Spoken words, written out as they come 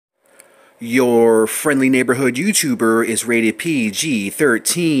Your friendly neighborhood YouTuber is rated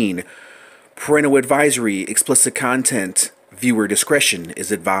PG-13. Parental advisory, explicit content, viewer discretion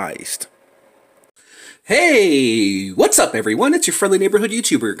is advised. Hey, what's up everyone? It's your friendly neighborhood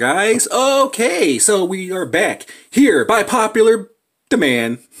YouTuber, guys. Okay, so we are back here by popular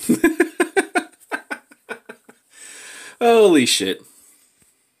demand. Holy shit.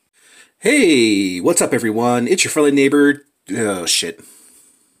 Hey, what's up everyone? It's your friendly neighbor... Oh, shit.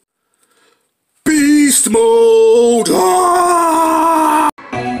 Beast mode! Ah!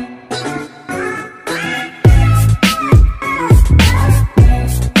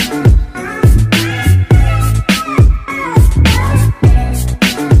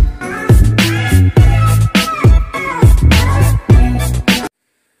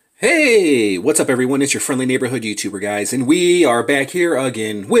 Hey, what's up everyone? It's your friendly neighborhood YouTuber, guys, and we are back here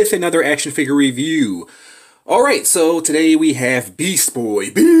again with another action figure review. Alright, so today we have Beast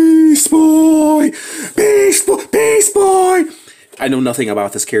Boy. Beast Boy! Beast Boy! Beast Boy! I know nothing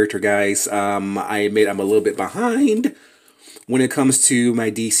about this character, guys. I admit I'm a little bit behind when it comes to my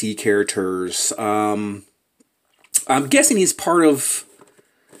DC characters. I'm guessing he has to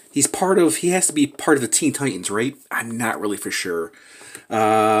be part of the Teen Titans, right? I'm not really for sure.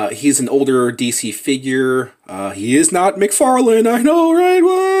 He's an older DC figure. He is not McFarlane, I know, right?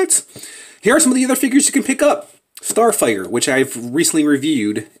 What? Here are some of the other figures you can pick up. Starfire, which I've recently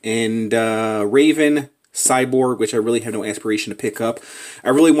reviewed, and Raven, Cyborg, which I really have no aspiration to pick up. I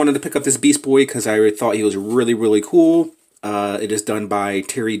really wanted to pick up this Beast Boy because I thought he was really, really cool. It is done by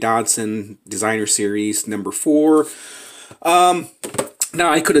Terry Dodson, Designer Series number 4. Now,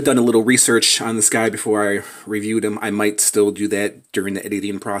 I could have done a little research on this guy before I reviewed him. I might still do that during the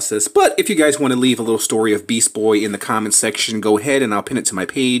editing process. But if you guys want to leave a little story of Beast Boy in the comments section, go ahead and I'll pin it to my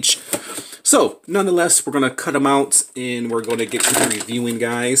page. So, nonetheless, we're going to cut him out and we're going to get to the reviewing,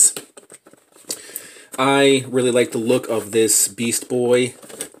 guys. I really like the look of this Beast Boy.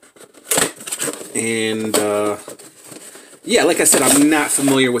 And, yeah, like I said, I'm not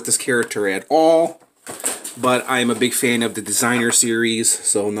familiar with this character at all. But I'm a big fan of the Designer Series,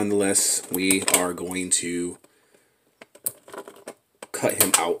 so nonetheless, we are going to cut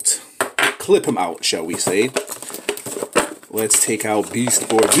him out. Clip him out, shall we say. Let's take out Beast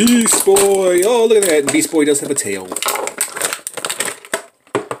Boy. Beast Boy! Oh, look at that. Beast Boy does have a tail.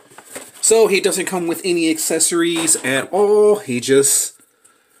 So, he doesn't come with any accessories at all. He just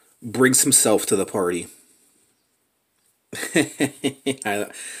brings himself to the party. I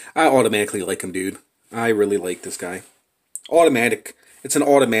automatically like him, dude. I really like this guy. Automatic. It's an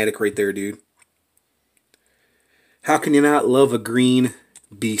automatic right there, dude. How can you not love a green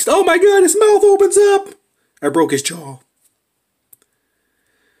beast? Oh my god, his mouth opens up! I broke his jaw.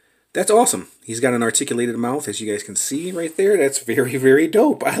 That's awesome. He's got an articulated mouth, as you guys can see right there. That's very, very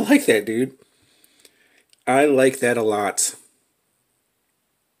dope. I like that, dude. I like that a lot.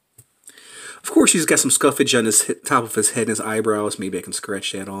 Of course, he's got some scuffage on his top of his head and his eyebrows. Maybe I can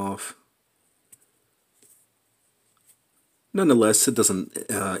scratch that off. Nonetheless, it doesn't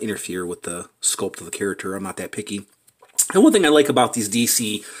interfere with the sculpt of the character. I'm not that picky. And one thing I like about these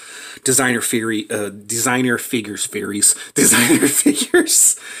DC designer figures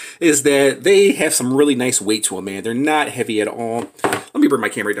is that they have some really nice weight to them, man. They're not heavy at all. Let me bring my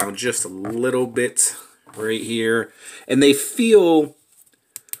camera down just a little bit right here. And they feel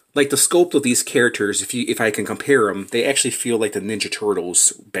like the sculpt of these characters, if I can compare them, they actually feel like the Ninja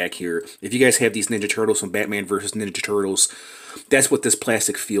Turtles back here. If you guys have these Ninja Turtles from Batman vs. Ninja Turtles, that's what this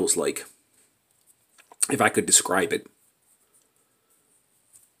plastic feels like. If I could describe it.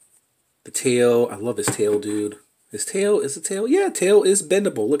 The tail, I love his tail, dude. His tail, is the tail? Yeah, tail is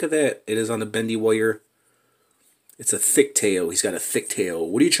bendable. Look at that. It is on a bendy wire. It's a thick tail. He's got a thick tail.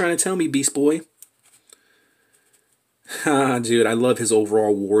 What are you trying to tell me, Beast Boy? Dude, I love his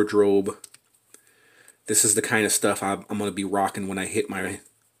overall wardrobe. This is the kind of stuff I'm going to be rocking when I hit my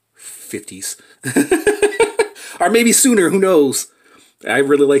 50s. Or maybe sooner, who knows? I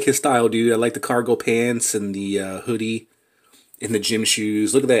really like his style, dude. I like the cargo pants and the hoodie and the gym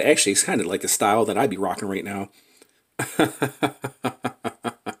shoes. Look at that. Actually, it's kind of like the style that I'd be rocking right now.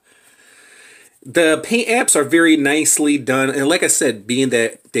 The paint apps are very nicely done. And like I said, being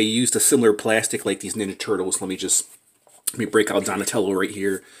that they used a similar plastic like these Ninja Turtles, let me break out Donatello right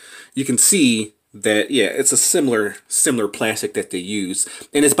here. You can see that, yeah, it's a similar plastic that they use.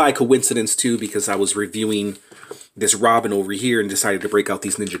 And it's by coincidence, too, because I was reviewing this Robin over here and decided to break out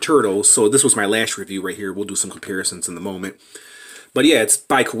these Ninja Turtles. So this was my last review right here. We'll do some comparisons in the moment. But yeah, it's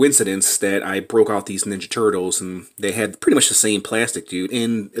by coincidence that I broke out these Ninja Turtles, and they had pretty much the same plastic, dude.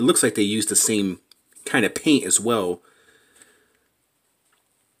 And it looks like they used the same kind of paint as well.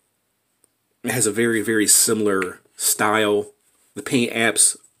 It has a very, very similar style. The paint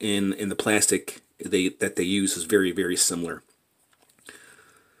apps in the plastic that they use is very, very similar.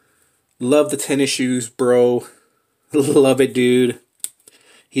 Love the tennis shoes, bro. Love it, dude.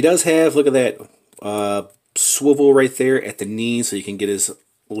 He does have, look at that, swivel right there at the knee so you can get his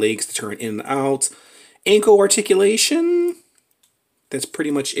legs to turn in and out. Ankle articulation. That's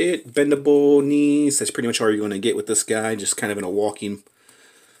pretty much it. Bendable knees. That's pretty much all you're going to get with this guy. Just kind of in a walking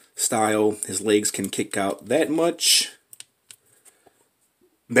style. His legs can kick out that much.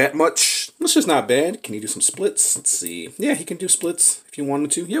 That much. That's just not bad. Can he do some splits? Let's see. Yeah, he can do splits if you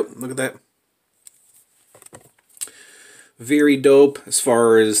wanted to. Yep, look at that. Very dope as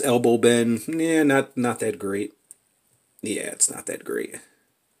far as elbow bend. Yeah, not that great. Yeah, it's not that great.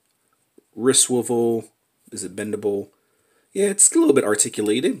 Wrist swivel. Is it bendable? Yeah, it's a little bit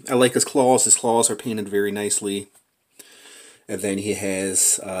articulated. I like his claws. His claws are painted very nicely. And then he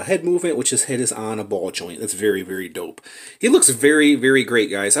has head movement, which his head is on a ball joint. That's very, very dope. He looks very, very great,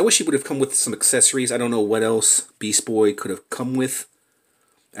 guys. I wish he would have come with some accessories. I don't know what else Beast Boy could have come with.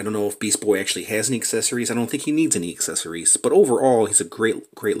 I don't know if Beast Boy actually has any accessories. I don't think he needs any accessories. But overall, he's a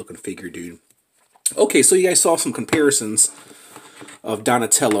great, great looking figure, dude. Okay, so you guys saw some comparisons of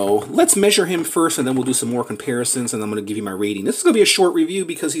Donatello. Let's measure him first, and then we'll do some more comparisons, and I'm going to give you my rating. This is going to be a short review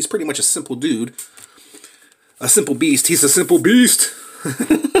because he's pretty much a simple dude. A simple beast. He's a simple beast.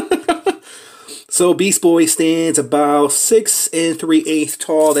 So Beast Boy stands about 6 3/8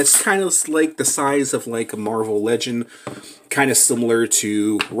 tall. That's kind of like the size of like a Marvel Legend. Kind of similar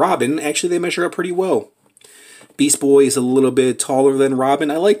to Robin. Actually, they measure up pretty well. Beast Boy is a little bit taller than Robin.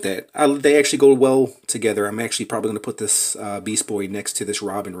 I like that. They actually go well together. I'm actually probably going to put this Beast Boy next to this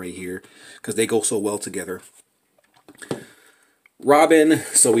Robin right here because they go so well together. Robin,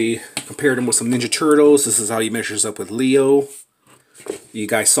 so we compared him with some Ninja Turtles. This is how he measures up with Leo. You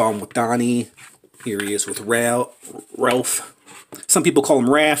guys saw him with Donnie. Here he is with Ralph. Some people call him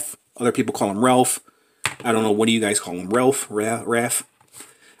Raph. Other people call him Ralph. I don't know. What do you guys call him? Ralph? Raph?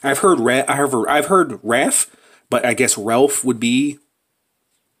 I've heard Raph, but I guess Ralph would be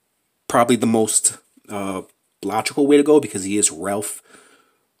probably the most logical way to go because he is Ralph.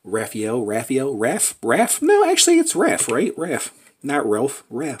 Raphael? Raph? No, actually it's Raph, right? Raph. Not Ralph.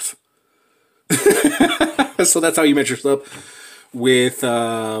 Raph. So that's how you measure stuff with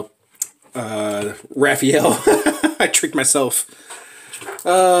Raphael. I tricked myself.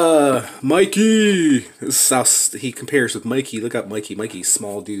 Mikey. This is how he compares with Mikey. Look up Mikey. Mikey's a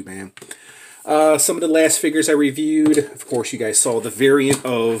small dude, man. Some of the last figures I reviewed. Of course, you guys saw the variant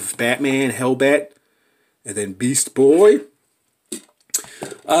of Batman, Hellbat, and then Beast Boy.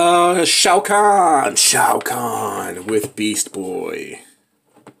 Shao Kahn with Beast Boy.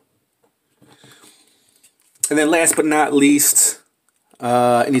 And then last but not least,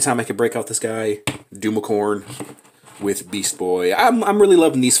 anytime I could break out this guy, Dumacorn with Beast Boy. I'm really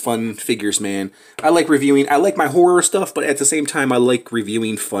loving these fun figures, man. I like reviewing. I like my horror stuff, but at the same time, I like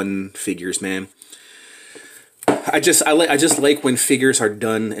reviewing fun figures, man. I just like when figures are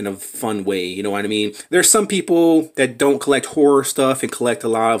done in a fun way. You know what I mean? There's some people that don't collect horror stuff and collect a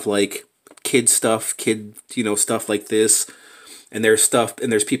lot of like kid stuff, stuff like this. And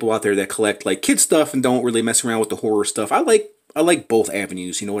there's people out there that collect like kid stuff and don't really mess around with the horror stuff. I like both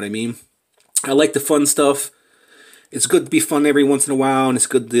avenues. You know what I mean? I like the fun stuff. It's good to be fun every once in a while, and it's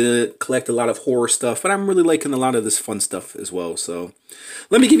good to collect a lot of horror stuff, but I'm really liking a lot of this fun stuff as well. So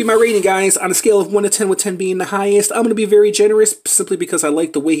let me give you my rating, guys. On a scale of 1 to 10, with 10 being the highest, I'm going to be very generous simply because I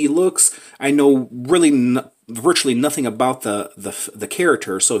like the way he looks. I know really virtually nothing about the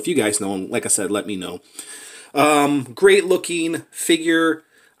character, so if you guys know him, like I said, let me know. Great looking figure.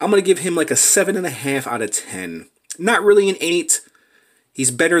 I'm going to give him like a 7.5 out of 10. Not really an 8. He's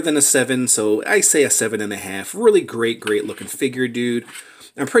better than a 7, so I say a 7.5. Really great looking figure, dude.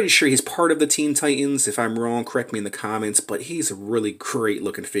 I'm pretty sure he's part of the Teen Titans. If I'm wrong, correct me in the comments, but he's a really great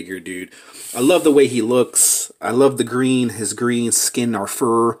looking figure, dude. I love the way he looks. I love the green, his green skin or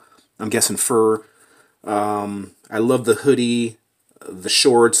fur. I'm guessing fur. I love the hoodie, the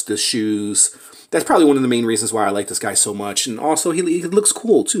shorts, the shoes. That's probably one of the main reasons why I like this guy so much. And also, he looks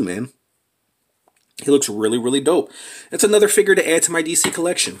cool too, man. He looks really dope. It's another figure to add to my DC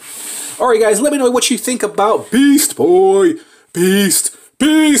collection. Alright guys, let me know what you think about Beast Boy. Beast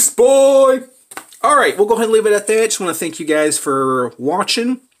Boy. Alright, we'll go ahead and leave it at that. Just want to thank you guys for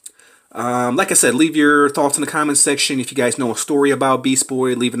watching. Like I said, leave your thoughts in the comments section. If you guys know a story about Beast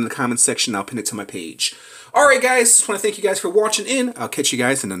Boy, leave it in the comments section. I'll pin it to my page. Alright guys, just want to thank you guys for watching, and I'll catch you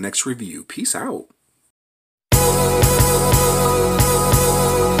guys in the next review. Peace out.